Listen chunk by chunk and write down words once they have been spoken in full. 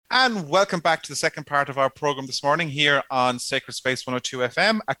And welcome back to the second part of our program this morning here on Sacred Space 102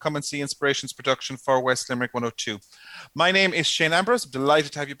 FM, a Come and See Inspirations production for West Limerick 102. My name is Shane Ambrose. I'm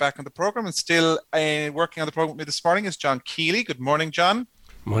delighted to have you back on the program, and still working on the program with me this morning is John Keeley. Good morning, John.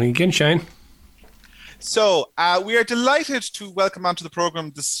 Morning again, Shane. So we are delighted to welcome onto the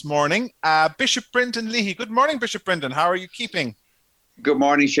program this morning Bishop Brendan Leahy. Good morning, Bishop Brendan. How are you keeping? Good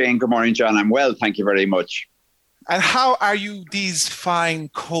morning, Shane. Good morning, John. I'm well, thank you very much. And how are you these fine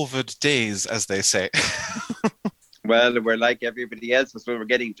COVID days, as they say? Well, we're like everybody else, so we're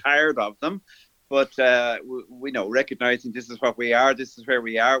getting tired of them. But we know, recognizing this is what we are, this is where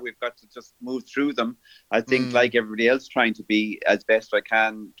we are, we've got to just move through them. I think like everybody else, trying to be as best I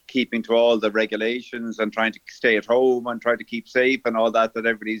can, keeping to all the regulations and trying to stay at home and try to keep safe and all that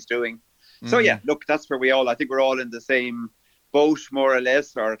everybody's doing. So yeah, look, that's where I think we're all in the same boat, more or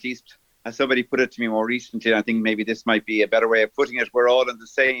less, or at least as somebody put it to me more recently, I think maybe this might be a better way of putting it. We're all in the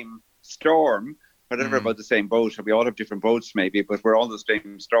same storm, but never about the same boat. We all have different boats maybe, but we're all in the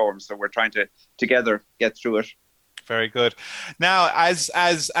same storm. So we're trying to together get through it. Very good. Now, as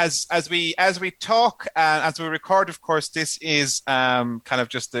we talk, as we record, of course, this is kind of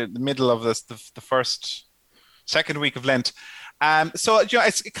just the middle of the second week of Lent. So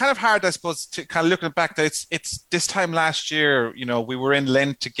it's kind of hard, I suppose, to kind of looking back that it's this time last year, we were in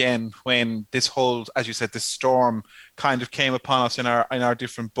Lent again when this whole, as you said, this storm kind of came upon us in our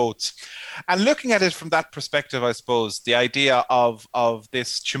different boats. And looking at it from that perspective, I suppose, the idea of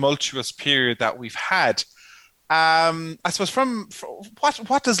this tumultuous period that we've had, I suppose from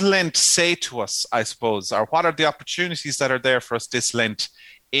what does Lent say to us, I suppose, or what are the opportunities that are there for us this Lent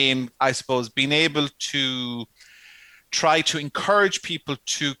in, I suppose, being able to try to encourage people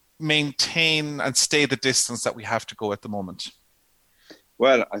to maintain and stay the distance that we have to go at the moment?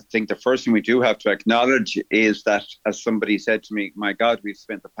 Well, I think the first thing we do have to acknowledge is that, as somebody said to me, my God, we've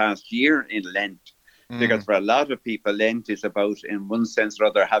spent the past year in Lent. Because for a lot of people, Lent is about, in one sense or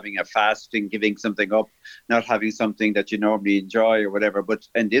other, having a fasting, giving something up, not having something that you normally enjoy or whatever. But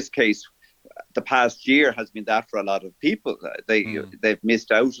in this case, the past year has been that for a lot of people. They've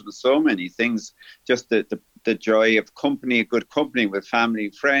missed out on so many things. Just the joy of company, good company with family,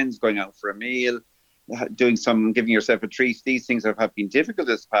 friends, going out for a meal, giving yourself a treat. These things have been difficult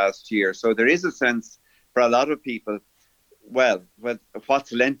this past year. So there is a sense for a lot of people, well,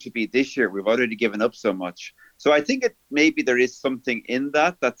 what's Lent to be this year? We've already given up so much. So I think maybe there is something in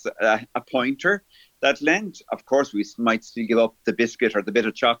that's a pointer. That Lent, of course, we might still give up the biscuit or the bit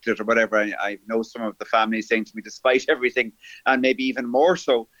of chocolate or whatever. I know some of the families saying to me, despite everything, and maybe even more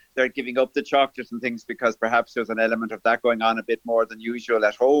so, they're giving up the chocolates and things because perhaps there's an element of that going on a bit more than usual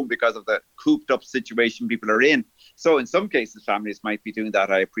at home because of the cooped up situation people are in. So in some cases, families might be doing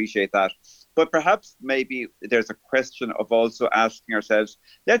that. I appreciate that. But perhaps maybe there's a question of also asking ourselves,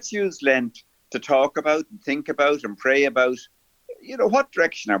 let's use Lent to talk about and think about and pray about, what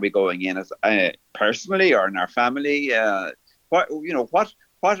direction are we going in as personally or in our family? What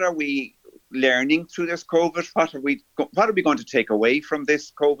are we learning through this COVID? What are we going to take away from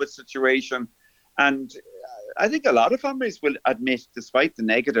this COVID situation? And I think a lot of families will admit, despite the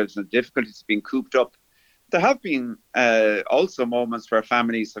negatives and difficulties of being cooped up, there have been also moments where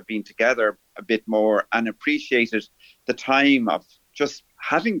families have been together a bit more and appreciated the time of just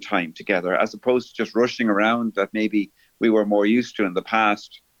having time together as opposed to just rushing around that maybe we were more used to in the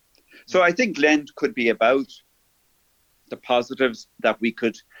past. So I think Lent could be about the positives that we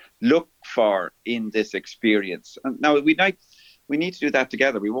could look for in this experience. And now we need to do that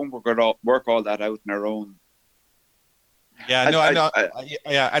together. We won't work all that out on our own. Yeah, no, I know.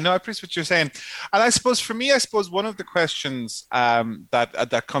 I know. I appreciate what you're saying, and I suppose for me, one of the questions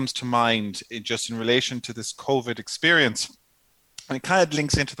that comes to mind just in relation to this COVID experience, and it kind of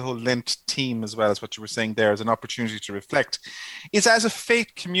links into the whole Lent theme as well as what you were saying there as an opportunity to reflect, is as a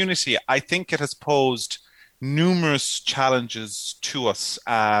faith community, I think it has posed numerous challenges to us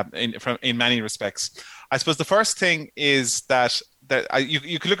in many respects. I suppose the first thing is that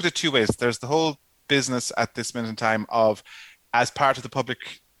you could look at it two ways. There's the whole business at this minute in time of, as part of the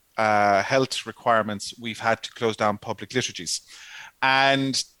public health requirements, we've had to close down public liturgies.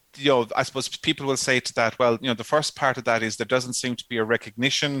 And I suppose people will say to that, well, the first part of that is there doesn't seem to be a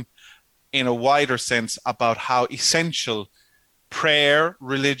recognition in a wider sense about how essential prayer,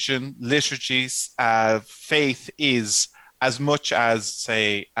 religion, liturgies, faith is, as much as,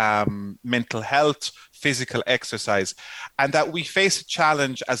 say, mental health, physical exercise, and that we face a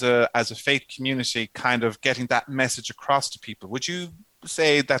challenge as a faith community kind of getting that message across to people. Would you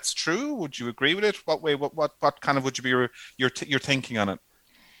say that's true? Would you agree with it? What kind of would you be your thinking on it?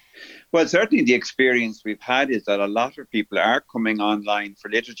 Well, certainly the experience we've had is that a lot of people are coming online for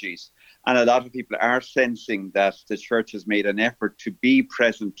liturgies, and a lot of people are sensing that the church has made an effort to be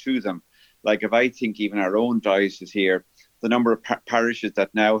present to them. Like if I think even our own diocese here, the number of parishes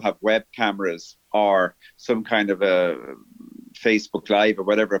that now have web cameras or some kind of a Facebook Live or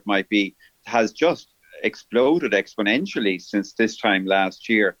whatever it might be has just exploded exponentially since this time last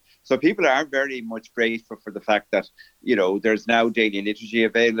year. So people are very much grateful for the fact that, you know, there's now daily liturgy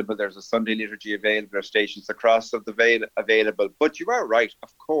available, there's a Sunday liturgy available, there are stations across of the Vale available. But you are right,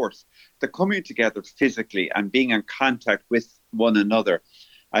 of course, the coming together physically and being in contact with one another.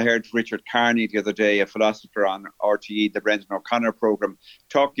 I heard Richard Carney the other day, a philosopher on RTE, the Brendan O'Connor programme,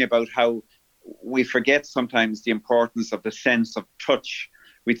 talking about how we forget sometimes the importance of the sense of touch.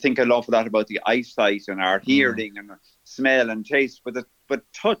 We think an awful lot about the eyesight and our hearing and smell and taste, but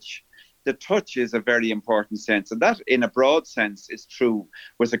touch, the touch is a very important sense. And that, in a broad sense, is true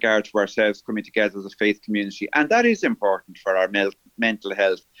with regard to ourselves coming together as a faith community. And that is important for our mental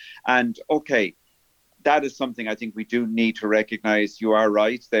health. And, okay, that is something I think we do need to recognise. You are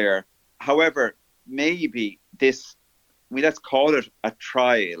right there. However, maybe this, let's call it a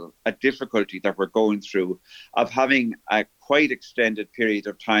trial, a difficulty that we're going through of having a quite extended period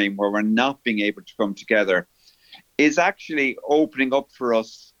of time where we're not being able to come together, is actually opening up for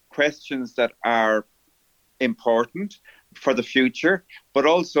us questions that are important for the future, but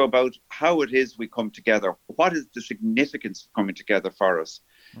also about how it is we come together. What is the significance of coming together for us?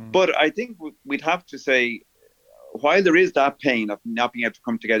 But I think we'd have to say, while there is that pain of not being able to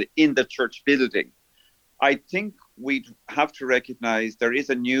come together in the church building, I think we'd have to recognise there is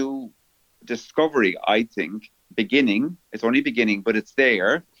a new discovery, I think, beginning. It's only beginning, but it's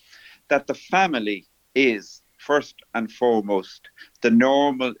there, that the family is first and foremost the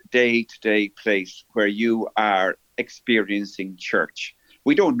normal day-to-day place where you are experiencing church.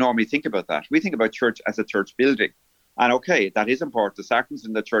 We don't normally think about that. We think about church as a church building. And okay, that is important. The sacraments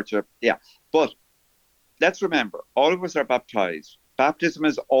in the church are, yeah. But let's remember, all of us are baptized. Baptism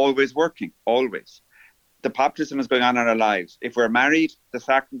is always working, always. The baptism is going on in our lives. If we're married, the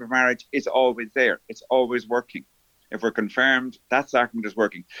sacrament of marriage is always there. It's always working. If we're confirmed, that sacrament is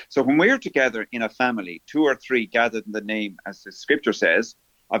working. So when we're together in a family, 2 or 3 gathered in the name, as the scripture says,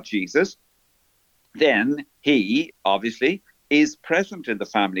 of Jesus, then he, obviously, is present in the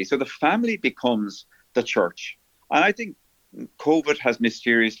family. So the family becomes the church. And I think COVID has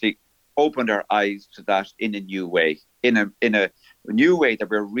mysteriously opened our eyes to that in a new way, in a new way that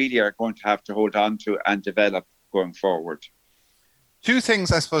we really are going to have to hold on to and develop going forward. 2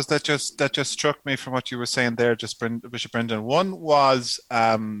 things, I suppose, that just struck me from what you were saying there, Bishop Brendan. One was,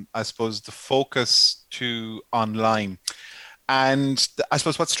 I suppose, the focus to online. And I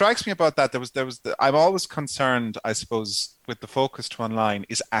suppose what strikes me about that, I'm always concerned, I suppose, with the focus to online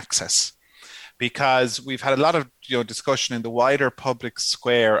is access. Because we've had a lot of discussion in the wider public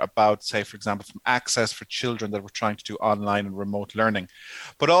square about, say, for example, from access for children that we're trying to do online and remote learning,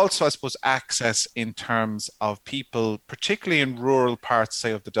 but also, I suppose, access in terms of people, particularly in rural parts,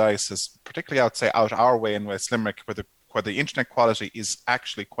 say, of the diocese, particularly out our way in West Limerick, where the internet quality is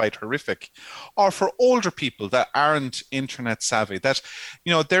actually quite horrific, or for older people that aren't internet savvy. That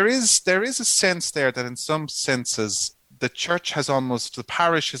there is a sense there that in some senses the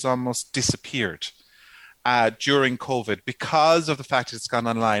parish has almost disappeared during COVID because of the fact that it's gone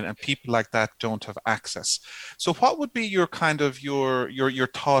online and people like that don't have access. So what would be your your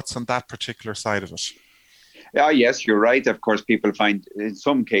thoughts on that particular side of it? Yes, you're right. Of course, people find, in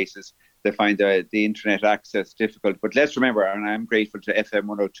some cases, they find the internet access difficult. But let's remember, and I'm grateful to FM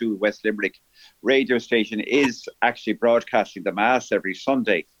 102, West Limerick radio station, is actually broadcasting the Mass every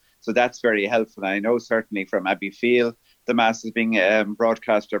Sunday. So that's very helpful. I know certainly from Abbeyfeale, the Mass is being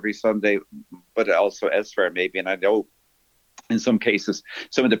broadcast every Sunday, but also elsewhere maybe. And I know in some cases,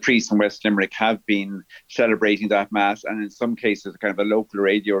 some of the priests in West Limerick have been celebrating that Mass, and in some cases, kind of a local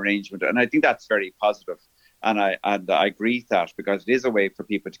radio arrangement. And I think that's very positive. And I agree with that, because it is a way for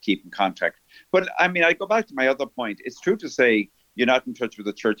people to keep in contact. But I mean, I go back to my other point. It's true to say you're not in touch with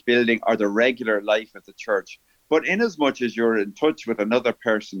the church building or the regular life of the church. But in as much as you're in touch with another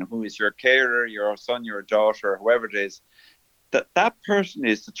person who is your carer, your son, your daughter, whoever it is, that person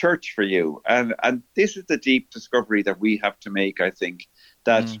is the church for you. And this is the deep discovery that we have to make, I think,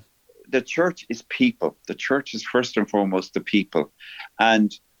 that the church is people. The church is first and foremost the people.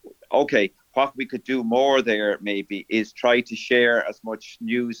 And, okay, what we could do more there maybe is try to share as much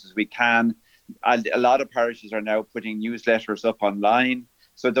news as we can. And a lot of parishes are now putting newsletters up online.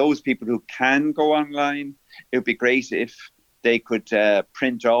 So those people who can go online, it would be great if they could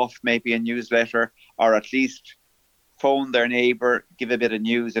print off maybe a newsletter, or at least phone their neighbour, give a bit of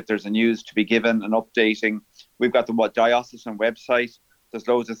news if there's a news to be given and updating. We've got the diocesan website. There's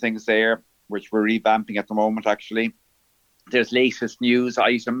loads of things there, which we're revamping at the moment, actually. There's latest news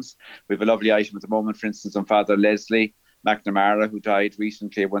items. We have a lovely item at the moment, for instance, on Father Leslie McNamara, who died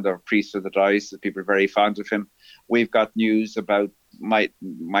recently, one of the priests of the diocese. People are very fond of him. We've got news about my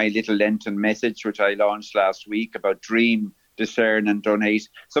little Lenten message, which I launched last week, about dream, discern and donate.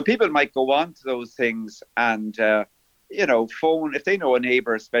 So people might go on to those things and, phone, if they know a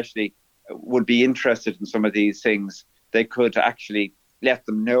neighbour especially would be interested in some of these things, they could actually let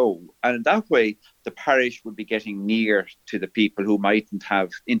them know. And that way, the parish would be getting near to the people who mightn't have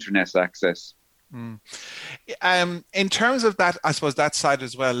internet access. In terms of that, I suppose that side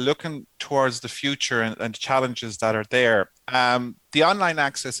as well, looking towards the future and challenges that are there, the online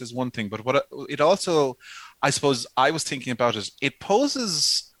access is one thing, but what it also, I suppose I was thinking about is it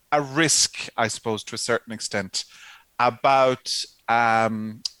poses a risk, I suppose, to a certain extent about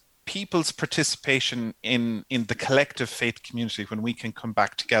people's participation in the collective faith community when we can come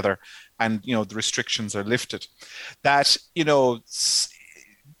back together and, the restrictions are lifted. That,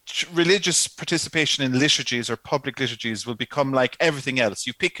 religious participation in liturgies or public liturgies will become like everything else.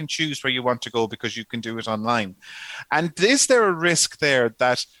 You pick and choose where you want to go because you can do it online. And is there a risk there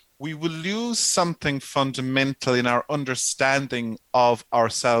that we will lose something fundamental in our understanding of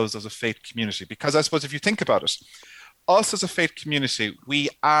ourselves as a faith community? Because I suppose if you think about it, us as a faith community, we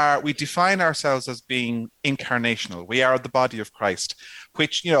define ourselves as being incarnational. We are the body of Christ,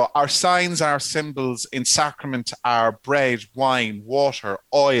 which, our signs, our symbols in sacrament are bread, wine, water,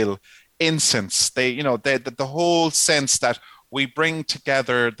 oil, incense. The whole sense that we bring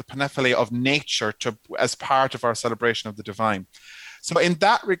together the panoply of nature as part of our celebration of the divine. So in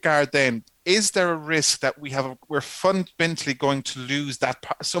that regard, then, is there a risk that we're fundamentally going to lose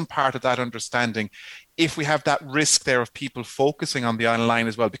some part of that understanding if we have that risk there of people focusing on the online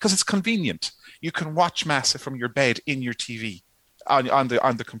as well? Because it's convenient. You can watch Mass from your bed in your TV on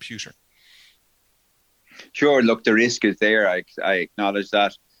the computer. Sure, look, the risk is there. I acknowledge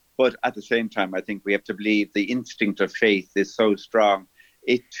that. But at the same time, I think we have to believe the instinct of faith is so strong,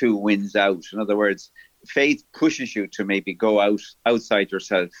 it too wins out. In other words, faith pushes you to maybe go outside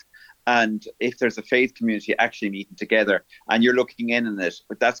yourself. And if there's a faith community actually meeting together and you're looking in on it,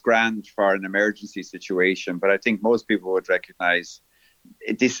 but that's grand for an emergency situation. But I think most people would recognize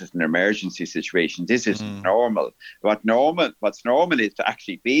this is an emergency situation. This isn't normal. What's normal is to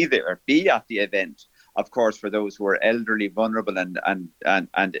actually be there, be at the event. Of course, for those who are elderly, vulnerable and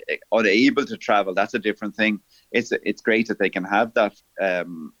unable to travel, that's a different thing. It's great that they can have that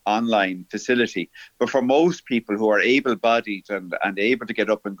online facility. But for most people who are able-bodied and able to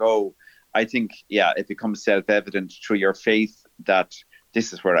get up and go, I think, it becomes self-evident through your faith that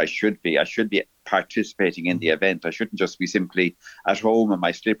this is where I should be. I should be participating in the event. I shouldn't just be simply at home in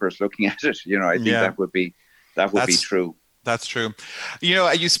my slippers looking at it. I think that would be true. That's true.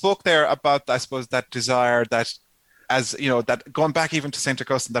 You spoke there about, I suppose, that desire that, that going back even to St.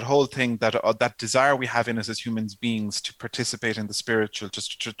 Augustine, that whole thing, that desire we have in us as human beings to participate in the spiritual,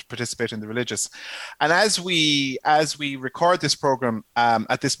 to participate in the religious. And as we record this program,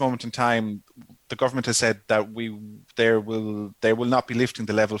 at this moment in time, the government has said that they will not be lifting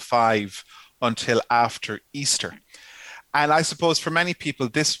the level 5 until after Easter. And I suppose for many people,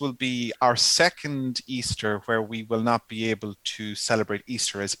 this will be our second Easter where we will not be able to celebrate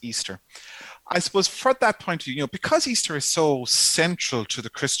Easter as Easter. I suppose for that point of view, because Easter is so central to the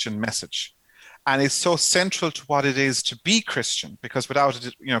Christian message and is so central to what it is to be Christian, because without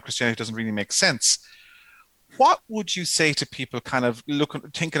it, Christianity doesn't really make sense. What would you say to people kind of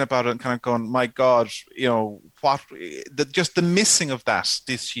thinking about it and kind of going, my God, just the missing of that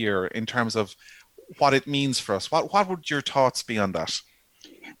this year in terms of what it means for us? What would your thoughts be on that?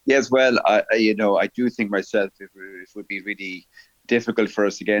 Yes, well, I do think myself it would be really difficult for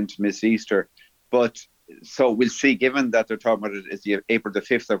us again to miss Easter. But so we'll see, given that they're talking about it is the April the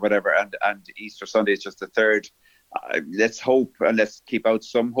 5th or whatever, and Easter Sunday is just the 3rd. Let's hope and let's keep out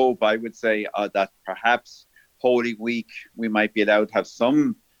some hope, I would say, that perhaps Holy Week we might be allowed to have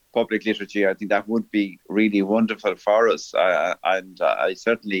some public liturgy. I think that would be really wonderful for us. And I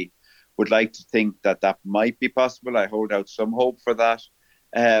certainly would like to think that might be possible. I hold out some hope for that.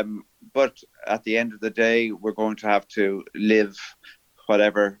 But at the end of the day, we're going to have to live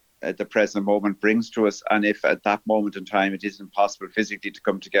whatever the present moment brings to us. And if at that moment in time it isn't possible physically to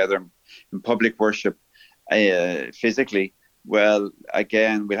come together in public worship physically, well,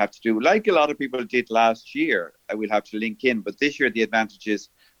 again, we'll have to do like a lot of people did last year. We'll have to link in. But this year, the advantage is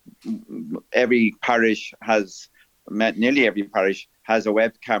nearly every parish has a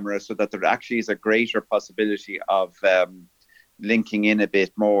web camera, so that there actually is a greater possibility of linking in a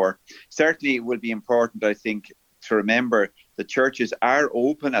bit more. Certainly, it will be important, I think, to remember the churches are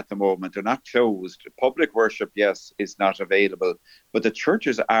open at the moment. They're not closed. Public worship, yes, is not available, but the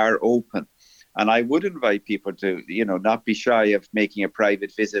churches are open. And I would invite people to, not be shy of making a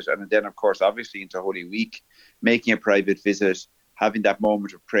private visit. And then, of course, obviously into Holy Week, making a private visit, having that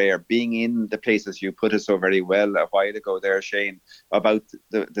moment of prayer, being in the places you put it so very well a while ago there, Shane, about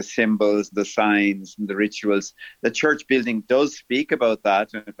the symbols, the signs and the rituals. The church building does speak about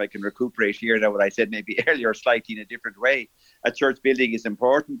that. And if I can recuperate here now what I said maybe earlier, slightly in a different way, a church building is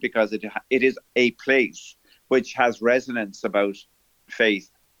important because it is a place which has resonance about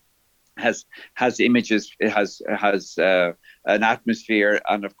faith, has images, it has an atmosphere,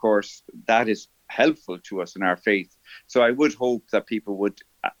 and of course that is helpful to us in our faith. So I would hope that people would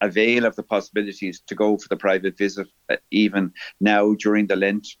avail of the possibilities to go for the private visit, even now during the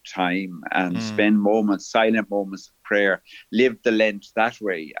Lent time, and spend silent moments of prayer, live the Lent that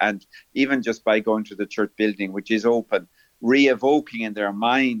way. And even just by going to the church building, which is open, re-evoking in their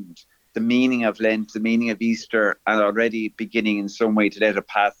mind the meaning of Lent, the meaning of Easter, and already beginning in some way to let it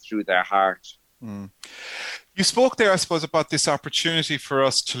pass through their heart. You spoke there, I suppose, about this opportunity for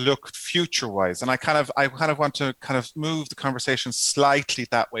us to look future-wise, and I kind of want to move the conversation slightly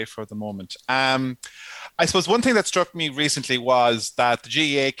that way for the moment. I suppose one thing that struck me recently was that the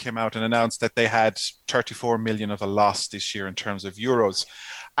GEA came out and announced that they had 34 million of a loss this year in terms of euros.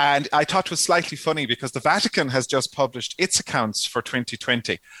 And I thought it was slightly funny because the Vatican has just published its accounts for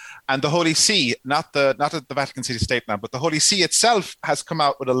 2020. And the Holy See, not the Vatican City State now, but the Holy See itself has come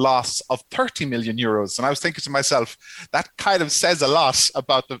out with a loss of 30 million euros. And I was thinking to myself, that kind of says a lot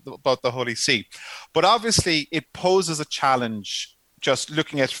about the Holy See. But obviously it poses a challenge. Just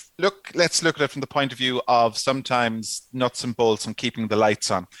let's look at it from the point of view of sometimes nuts and bolts and keeping the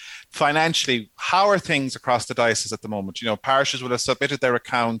lights on. Financially, how are things across the diocese at the moment? Parishes will have submitted their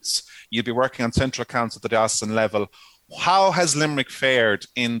accounts. You'll be working on central accounts at the diocesan level. How has Limerick fared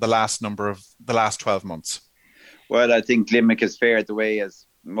in the last 12 months? Well, I think Limerick has fared the way as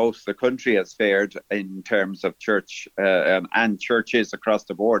most of the country has fared in terms of church and churches across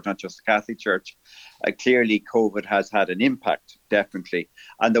the board, not just the Catholic Church. Clearly, COVID has had an impact, definitely.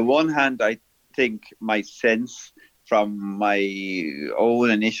 On the one hand, I think my sense from my own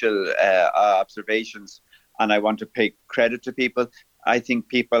initial observations, and I want to pay credit to people, I think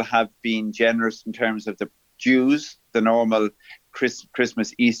people have been generous in terms of the dues, the normal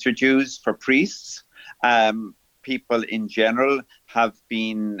Christmas, Easter dues for priests. People in general have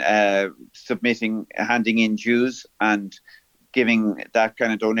been handing in dues and giving that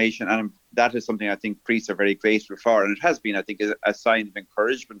kind of donation. And that is something I think priests are very grateful for. And it has been, I think, a sign of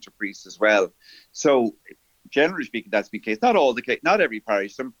encouragement to priests as well. So generally speaking, that's been the case. Not all the case, not every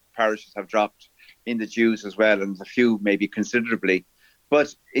parish. Some parishes have dropped in the dues as well, and a few maybe considerably.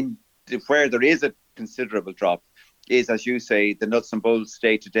 But where there is a considerable drop is, as you say, the nuts and bolts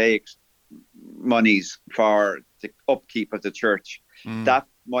day-to-day monies for the upkeep of the church. That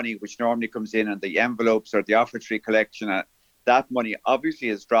money which normally comes in on the envelopes or the offertory collection, that money obviously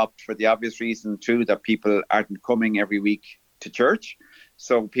has dropped for the obvious reason too, that people aren't coming every week to church.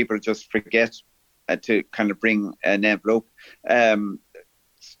 So people just forget to kind of bring an envelope.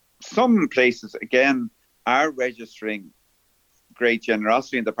 Some places, again, are registering great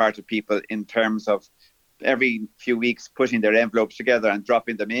generosity on the part of people in terms of every few weeks putting their envelopes together and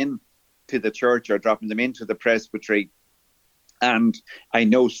dropping them in to the church or dropping them into the presbytery. And I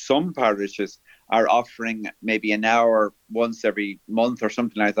know some parishes are offering maybe an hour once every month or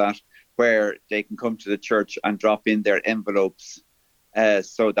something like that, where they can come to the church and drop in their envelopes,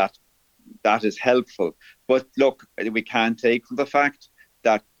 so that is helpful. But look, we can't take from the fact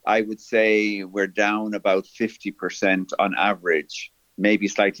that I would say we're down about 50% on average, maybe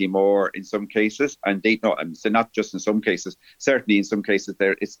slightly more in some cases. And so not just in some cases, certainly in some cases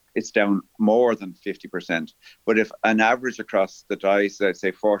it's down more than 50%. But if an average across the diocese, I'd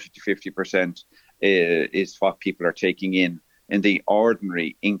say 40 to 50% is what people are taking in the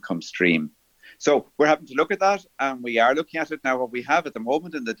ordinary income stream. So we're having to look at that, and we are looking at it now. What we have at the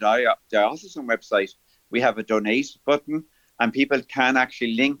moment in the diocesan website, we have a donate button, and people can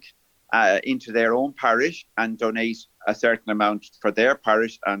actually link into their own parish and donate a certain amount for their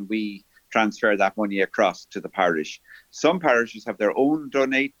parish, and we transfer that money across to the parish. Some parishes have their own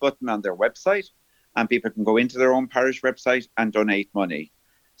donate button on their website, and people can go into their own parish website and donate money.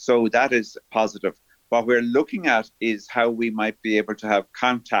 So that is positive. What we're looking at is how we might be able to have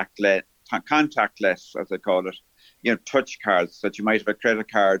contactless, as they call it, touch cards, that you might have a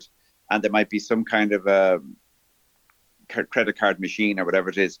credit card and there might be some kind of credit card machine or whatever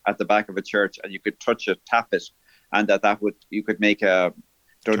it is at the back of a church, and you could touch it, tap it, and you could make a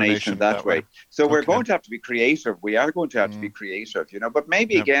donation that way. So we're going to have to be creative. We are going to have to be creative, but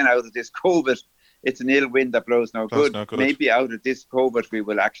maybe again, out of this COVID, it's an ill wind that blows no good. Maybe out of this COVID, we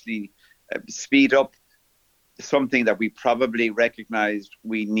will actually speed up something that we probably recognized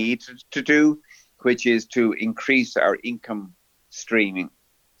we need to do, which is to increase our income streams.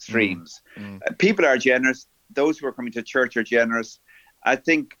 People are generous. Those who are coming to church are generous. I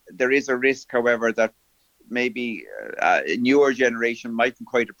think there is a risk, however, that maybe a newer generation mightn't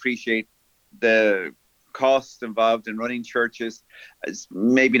quite appreciate the costs involved in running churches,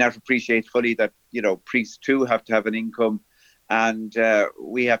 maybe not appreciate fully that, priests too have to have an income, and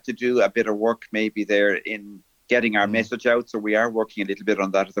we have to do a bit of work maybe there in getting our message out. So we are working a little bit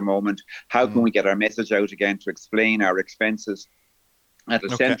on that at the moment. How can we get our message out again to explain our expenses? At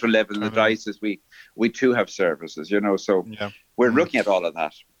a central level in the diocese, we too have services, so we're looking at all of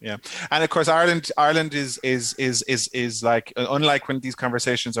that. Yeah, and of course, Ireland is like, unlike when these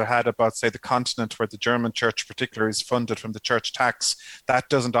conversations are had about, say, the continent, where the German church, particularly, is funded from the church tax. That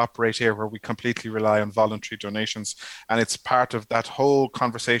doesn't operate here, where we completely rely on voluntary donations, and it's part of that whole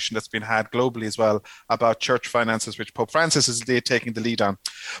conversation that's been had globally as well about church finances, which Pope Francis is taking the lead on.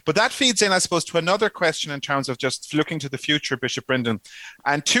 But that feeds in, I suppose, to another question in terms of just looking to the future, Bishop Brendan,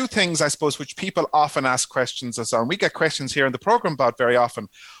 and two things, I suppose, which people often ask questions us on. We get questions here in the program about very often.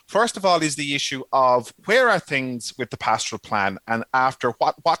 First of all is the issue of where are things with the pastoral plan, and after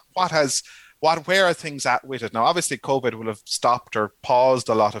where are things at with it? Now, obviously, COVID will have stopped or paused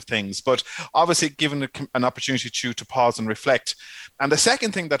a lot of things, but obviously given an opportunity to pause and reflect. And the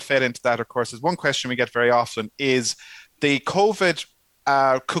second thing that fed into that, of course, is one question we get very often is the COVID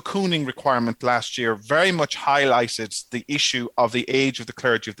cocooning requirement last year very much highlighted the issue of the age of the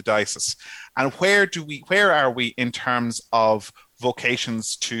clergy of the diocese, and where are we in terms of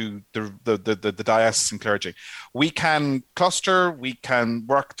vocations to the diocesan clergy? We can cluster, we can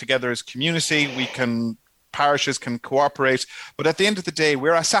work together as community, parishes can cooperate, but at the end of the day,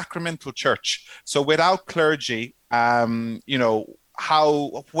 we're a sacramental church. So without clergy, where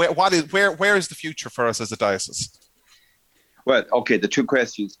is the future for us as a diocese? Well, okay, the two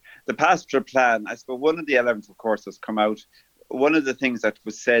questions. The pastoral plan, I suppose one of the elements, of course, has come out. One of the things that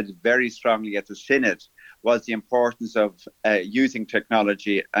was said very strongly at the Synod was the importance of using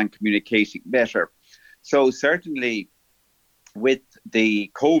technology and communicating better. So certainly with the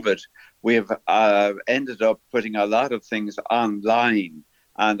COVID, we've ended up putting a lot of things online.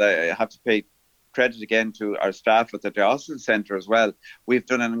 And I have to pay credit again to our staff at the Diocesan Centre as well. We've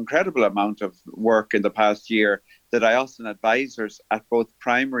done an incredible amount of work in the past year. The diocesan advisors at both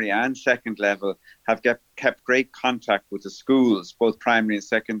primary and second level have kept great contact with the schools, both primary and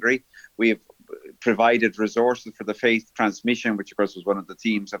secondary. We have provided resources for the faith transmission, which of course was one of the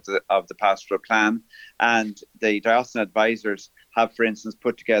themes of the pastoral plan. And the diocesan advisors have, for instance,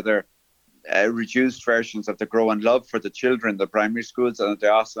 put together reduced versions of the Grow and Love for the children, the primary schools, and the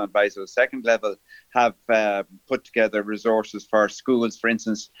diocesan advisors at second level have put together resources for schools. For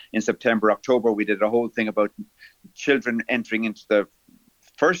instance, in September, October, we did a whole thing about children entering into the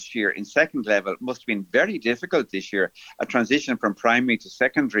first year in second level. It must have been very difficult this year, a transition from primary to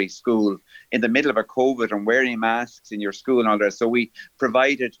secondary school in the middle of a COVID and wearing masks in your school and all that. So we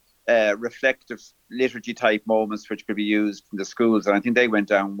provided reflective liturgy type moments which could be used in the schools, and I think they went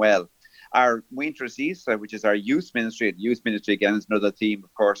down well. Our Muinteres Isa, which is our youth ministry, again is another theme,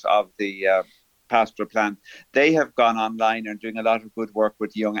 of course, of the pastoral plan. They have gone online and doing a lot of good work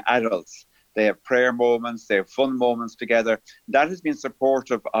with young adults. They have prayer moments, they have fun moments together. That has been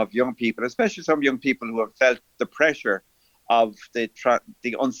supportive of young people, especially some young people who have felt the pressure of the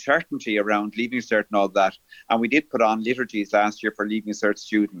uncertainty around Leaving Cert and all that. And we did put on liturgies last year for Leaving Cert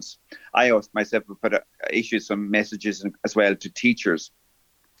students. I myself have issued some messages as well to teachers.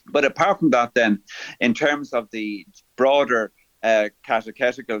 But apart from that, then, in terms of the broader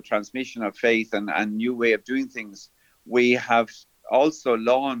catechetical transmission of faith and new way of doing things, we have also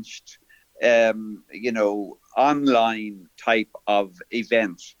launched, online type of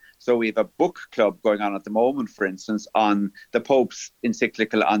events. So we have a book club going on at the moment, for instance, on the Pope's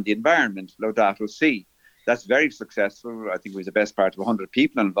encyclical on the environment, Laudato Si. That's very successful. I think we have the best part of 100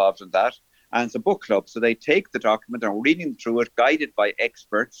 people involved in that. And it's a book club. So they take the document and reading through it, guided by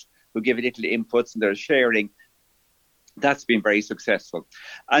experts who give it little inputs and they're sharing. That's been very successful.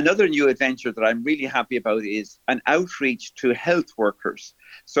 Another new adventure that I'm really happy about is an outreach to health workers.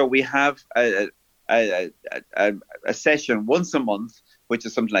 So we have a session once a month, which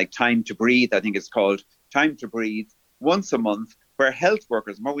is something like Time to Breathe. I think it's called Time to Breathe, once a month, where health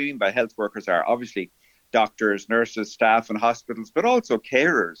workers, and what we mean by health workers are obviously doctors, nurses, staff in hospitals, but also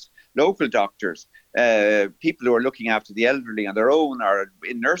carers, local doctors, people who are looking after the elderly on their own or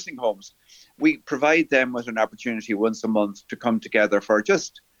in nursing homes. We provide them with an opportunity once a month to come together for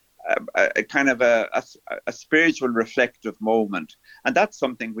just a kind of a spiritual reflective moment. And that's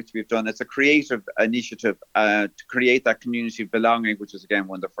something which we've done. It's a creative initiative to create that community of belonging, which is, again,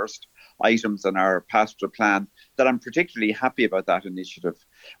 one of the first items on our pastoral plan, that I'm particularly happy about that initiative.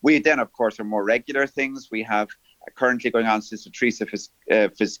 We then, of course, are more regular things. We have currently going on, Sister Teresa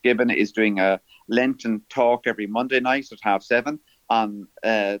Fitzgibbon is doing a Lenten talk every Monday night at 7:30 on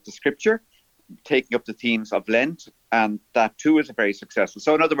the scripture, taking up the themes of Lent, and that too is very successful.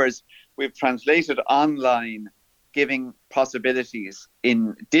 So in other words, we've translated online giving possibilities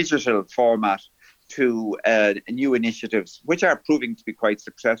in digital format to new initiatives, which are proving to be quite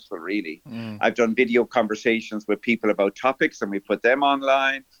successful, really. I've done video conversations with people about topics and we put them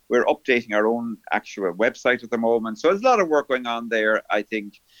online. We're updating our own actual website at the moment. So there's a lot of work going on there, I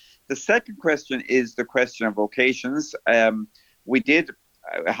think. The second question is the question of vocations. We did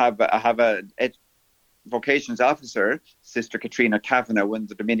have a vocations officer, Sister Katrina Kavanagh, one of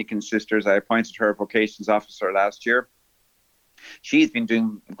the Dominican sisters. I appointed her vocations officer last year. She's been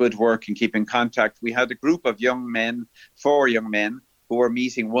doing good work in keeping contact. We had a group of young men, 4 young men, who were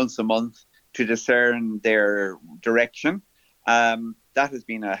meeting once a month to discern their direction. That has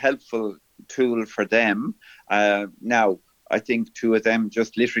been a helpful tool for them. Now, I think 2 of them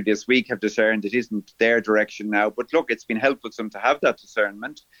just literally this week have discerned it isn't their direction now. But look, it's been helpful to them to have that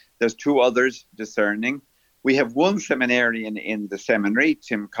discernment. There's 2 others discerning. We have one seminarian in the seminary,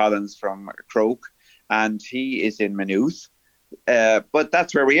 Tim Collins from Croke, and he is in Maynooth. But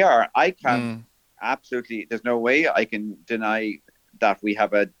that's where we are. I can absolutely, there's no way I can deny that we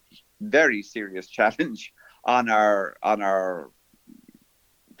have a very serious challenge on our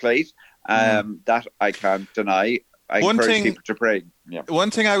plate. That I can't deny. I encourage people to pray. Yeah. One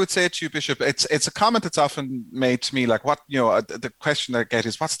thing I would say to you, Bishop, it's a comment that's often made to me, like, the question I get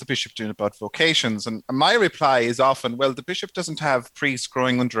is, what's the bishop doing about vocations? And my reply is often, well, the bishop doesn't have priests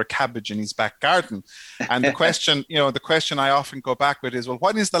growing under a cabbage in his back garden. And the question, the question I often go back with is, well,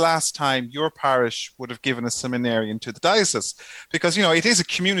 when is the last time your parish would have given a seminarian to the diocese? Because, it is a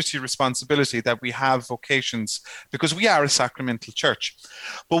community responsibility that we have vocations because we are a sacramental church.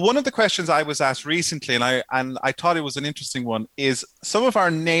 But one of the questions I was asked recently, and I thought it was an interesting one, is some of our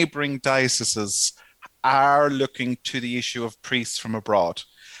neighboring dioceses are looking to the issue of priests from abroad.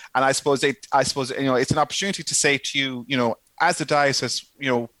 And I suppose it's an opportunity to say to you, as a diocese,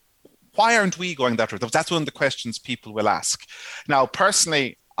 why aren't we going that route? That's one of the questions people will ask. Now,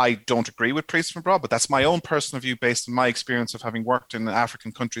 personally, I don't agree with priests from abroad, but that's my own personal view based on my experience of having worked in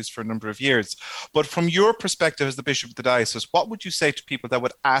African countries for a number of years. But from your perspective as the Bishop of the Diocese, what would you say to people that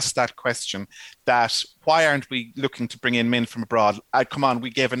would ask that question, that why aren't we looking to bring in men from abroad? Come on,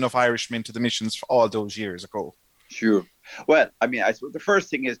 we gave enough Irishmen to the missions for all those years ago. Sure. Well, I suppose the first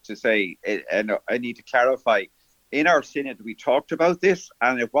thing is to say, and I need to clarify, in our synod we talked about this,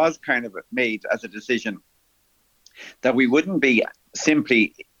 and it was kind of made as a decision that we wouldn't be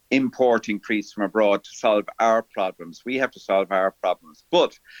simply importing priests from abroad to solve our problems. We have to solve our problems,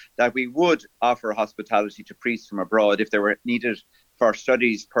 but that we would offer hospitality to priests from abroad if they were needed for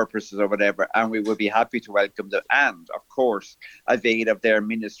studies purposes or whatever, and we would be happy to welcome them and, of course, avail of their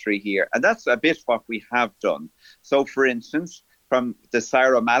ministry here. And that's a bit what we have done. So, for instance, from the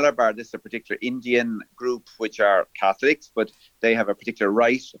Syro-Malabar, this is a particular Indian group which are Catholics, but they have a particular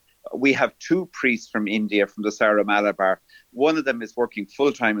rite. We have 2 priests from India, from the Syro-Malabar. One of them is working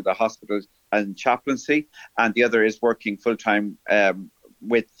full-time in the hospital and chaplaincy, and the other is working full-time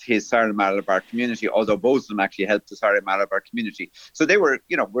with his Syro-Malabar community, although both of them actually help the Syro-Malabar community. So they were,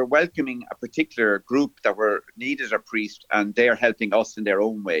 we're welcoming a particular group that needed a priest, and they're helping us in their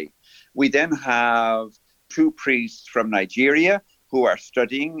own way. We then have 2 priests from Nigeria who are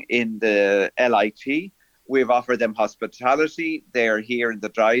studying in the LIT. We've offered them hospitality. They're here in the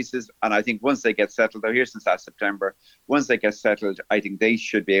diocese, and I think once they get settled, they're here since last September. Once they get settled, I think they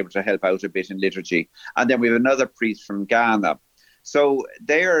should be able to help out a bit in liturgy. And then we have another priest from Ghana. So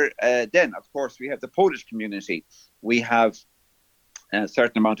then, of course, we have the Polish community. We have a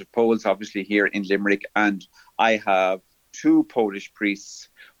certain amount of Poles, obviously, here in Limerick, and I have 2 Polish priests,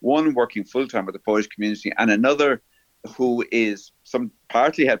 one working full-time with the Polish community and another who is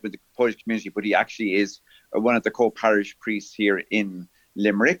partly helping the Polish community, but he actually is one of the co-parish priests here in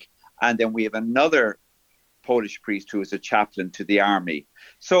Limerick. And then we have another Polish priest who is a chaplain to the army.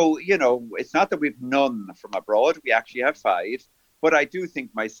 So, it's not that we've none from abroad. We actually have 5. But I do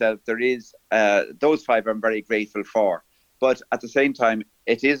think myself there is, those 5 I'm very grateful for. But at the same time,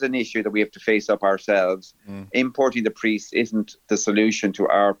 it is an issue that we have to face up ourselves. Importing the priests isn't the solution to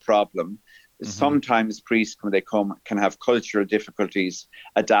our problem. Sometimes priests, when they come, can have cultural difficulties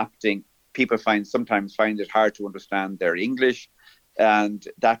adapting. People sometimes find it hard to understand their English, and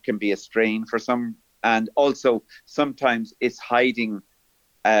that can be a strain for some. And also, sometimes it's hiding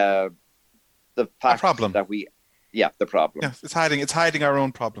the fact that the problem. Yeah, it's hiding our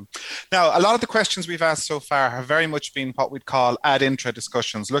own problem. Now, a lot of the questions we've asked so far have very much been what we'd call ad intra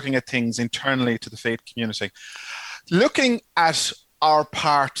discussions, looking at things internally to the faith community. Looking at our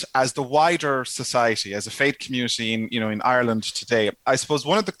part as the wider society, as a faith community in Ireland today, I suppose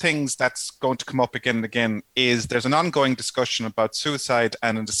one of the things that's going to come up again and again is there's an ongoing discussion about suicide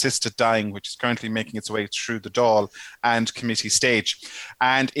and an assisted dying, which is currently making its way through the Dáil and committee stage.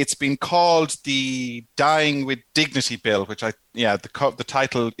 And it's been called the Dying with Dignity Bill, which the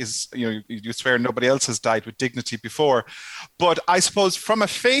title is, you swear nobody else has died with dignity before. But I suppose from a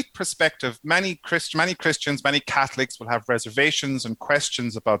faith perspective, many Christians, many Catholics will have reservations and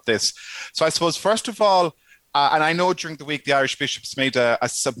questions about this. So I suppose, first of all, and I know during the week the Irish bishops made a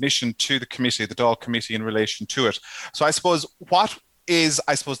submission to the committee, the Dáil committee, in relation to it. So I suppose what is,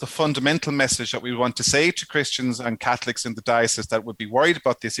 the fundamental message that we want to say to Christians and Catholics in the diocese that would be worried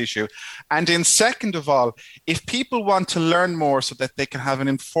about this issue? And then second of all, if people want to learn more so that they can have an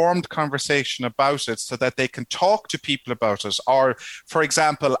informed conversation about it, so that they can talk to people about it, or, for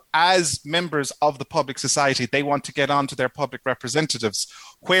example, as members of the public society, they want to get on to their public representatives,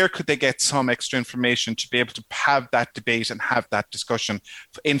 where could they get some extra information to be able to have that debate and have that discussion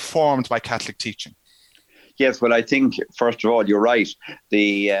informed by Catholic teaching? Yes, well, I think, first of all, you're right.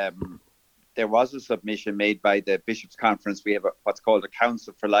 There was a submission made by the Bishops' Conference. We have what's called a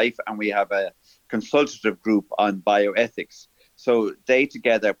Council for Life, and we have a consultative group on bioethics. So they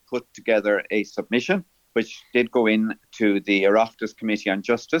together put together a submission, which did go in to the Oireachtas Committee on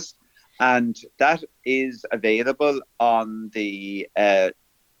Justice, and that is available on the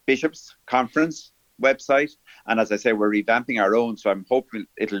Bishops' Conference website. And as I say, we're revamping our own, so I'm hoping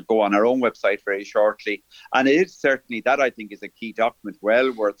it'll go on our own website very shortly. And it is certainly, that I think is a key document,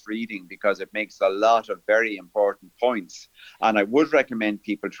 well worth reading, because it makes a lot of very important points. And I would recommend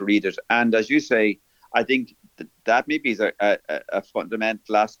people to read it. And as you say, I think that maybe is a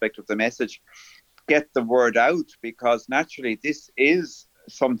fundamental aspect of the message. Get the word out, because naturally this is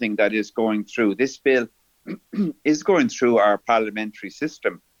something that is going through. This bill is going through our parliamentary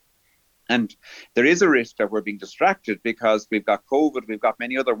system. And there is a risk that we're being distracted because we've got COVID, we've got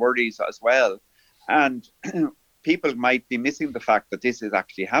many other worries as well. And people might be missing the fact that this is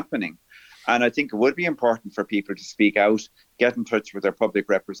actually happening. And I think it would be important for people to speak out, get in touch with their public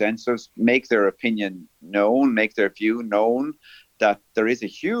representatives, make their opinion known, make their view known, that there is a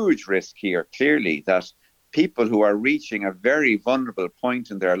huge risk here, clearly, that people who are reaching a very vulnerable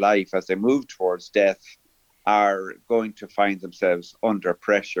point in their life as they move towards death are going to find themselves under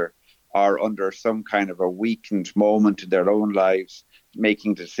pressure, or under some kind of a weakened moment in their own lives,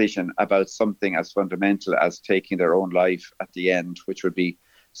 making a decision about something as fundamental as taking their own life at the end, which would be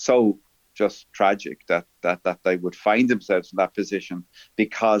so just tragic that they would find themselves in that position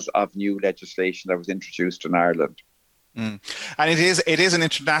because of new legislation that was introduced in Ireland. And it is an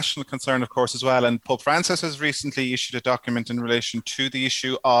international concern, of course, as well. And Pope Francis has recently issued a document in relation to the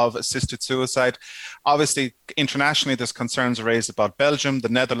issue of assisted suicide. Obviously, internationally, there's concerns raised about Belgium, the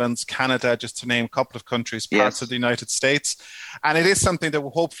Netherlands, Canada, just to name a couple of countries, parts of the United States. And it is something that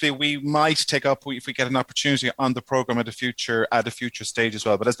hopefully we might take up if we get an opportunity on the program at a future stage as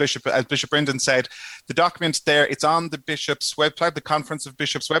well. But as Bishop Brendan said, the document there, it's on the Bishop's website, the Conference of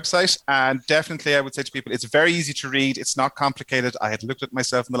Bishops website. And definitely, I would say to people, it's very easy to read. It's not complicated. I had looked at it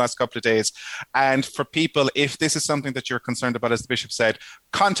myself in the last couple of days. And for people, if this is something that you're concerned about, as the Bishop said,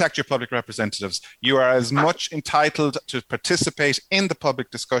 contact your public representatives. You are as much entitled to participate in the public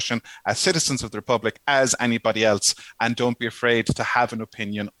discussion as citizens of the Republic as anybody else. And don't be afraid to have an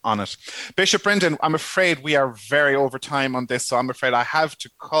opinion on it. Bishop Brendan, I'm afraid we are very over time on this, so I'm afraid I have to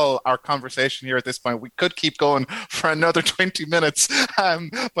call our conversation here at this point. We could keep going for another 20 minutes,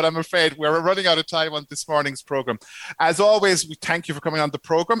 but I'm afraid we're running out of time on this morning's program. As always, we thank you for coming on the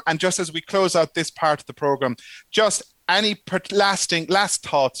program. And just as we close out this part of the program, just any last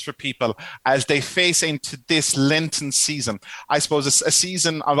thoughts for people as they face into this Lenten season? I suppose it's a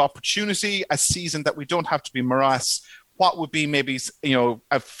season of opportunity, a season that we don't have to be morass. What would be maybe,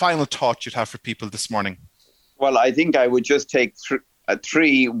 a final thought you'd have for people this morning? Well, I think I would just take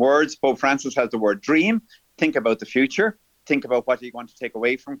three words. Pope Francis has the word dream. Think about the future. Think about what you want to take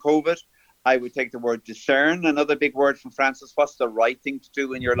away from COVID. I would take the word discern, another big word from Francis. What's the right thing to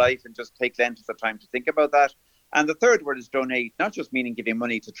do in your life? And just take Lent as a time to think about that. And the third word is donate, not just meaning giving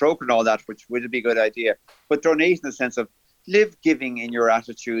money to Trócaire and all that, which would be a good idea, but donate in the sense of live giving in your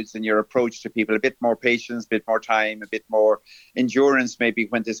attitudes and your approach to people, a bit more patience, a bit more time, a bit more endurance maybe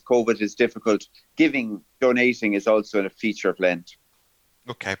when this COVID is difficult. Giving, donating is also a feature of Lent.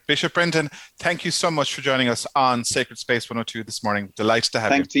 Okay. Bishop Brendan, thank you so much for joining us on Sacred Space 102 this morning. Delighted to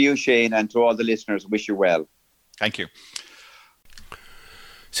have you. Thanks to you, Shane, and to all the listeners. Wish you well. Thank you.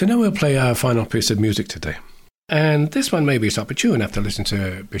 So now we'll play our final piece of music today. And this one maybe is opportune after listening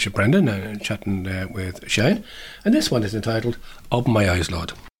to Bishop Brendan and chatting with Shane. And this one is entitled Open My Eyes,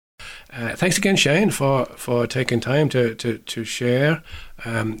 Lord. Thanks again, Shane, for taking time to share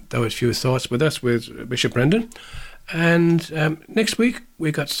those few thoughts with us, with Bishop Brendan. And next week,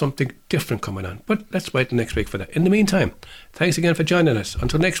 we got something different coming on. But let's wait till next week for that. In the meantime, thanks again for joining us.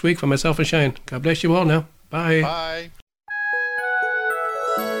 Until next week, for myself and Shane, God bless you all now. Bye. Bye.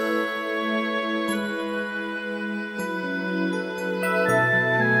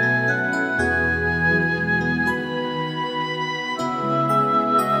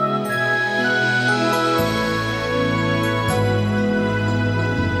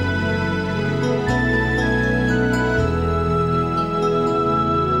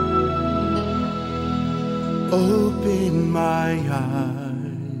 Open my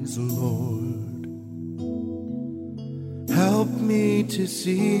eyes, Lord. Help me to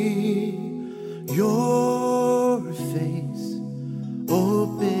see your face.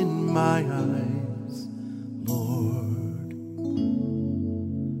 Open my eyes, Lord.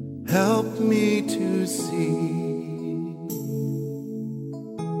 Help me to see.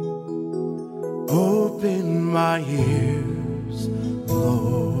 Open my ears,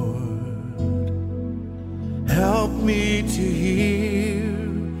 Lord. Help me to hear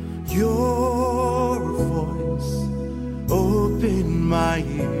your voice. Open my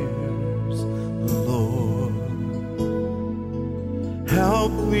ears, Lord.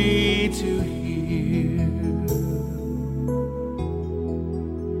 Help me to hear.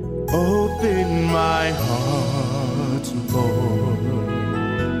 Open my heart, Lord.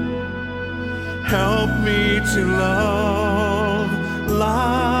 Help me to love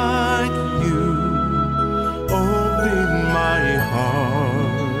like you. Open my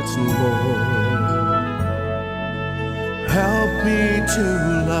heart, Lord. Help me to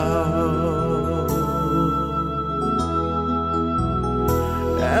love.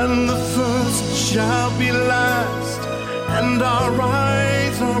 And the first shall be last, and our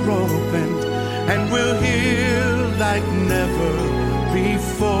eyes are opened, and we'll hear like never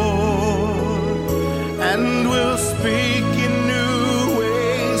before. And we'll speak in new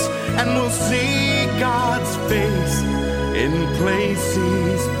ways, and we'll see God's face in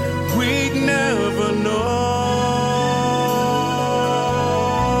places we'd never know.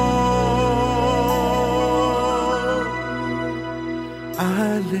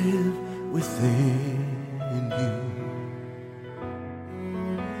 I live within you,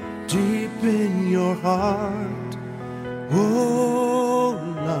 deep in your heart, oh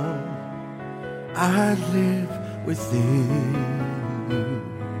love, I live within you.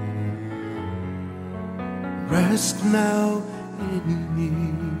 Rest now in me.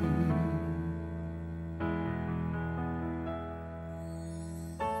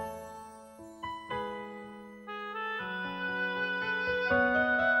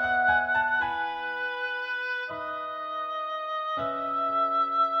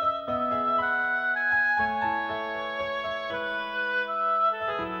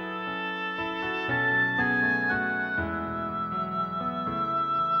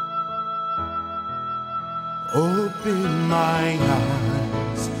 Open my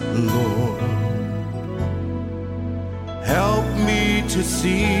eyes, Lord. Help me to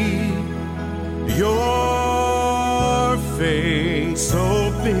see your face.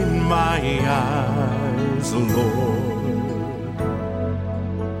 Open my eyes, Lord.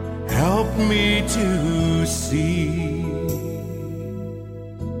 Help me to see.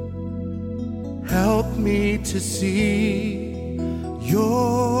 Help me to see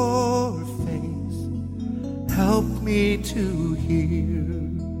your face. Help me to hear.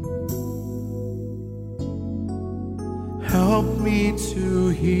 Help me to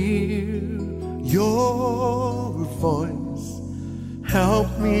hear your voice. Help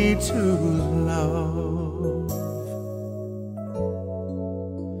me to love.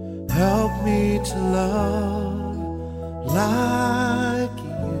 Help me to love like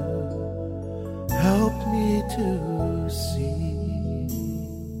you. Help me to see.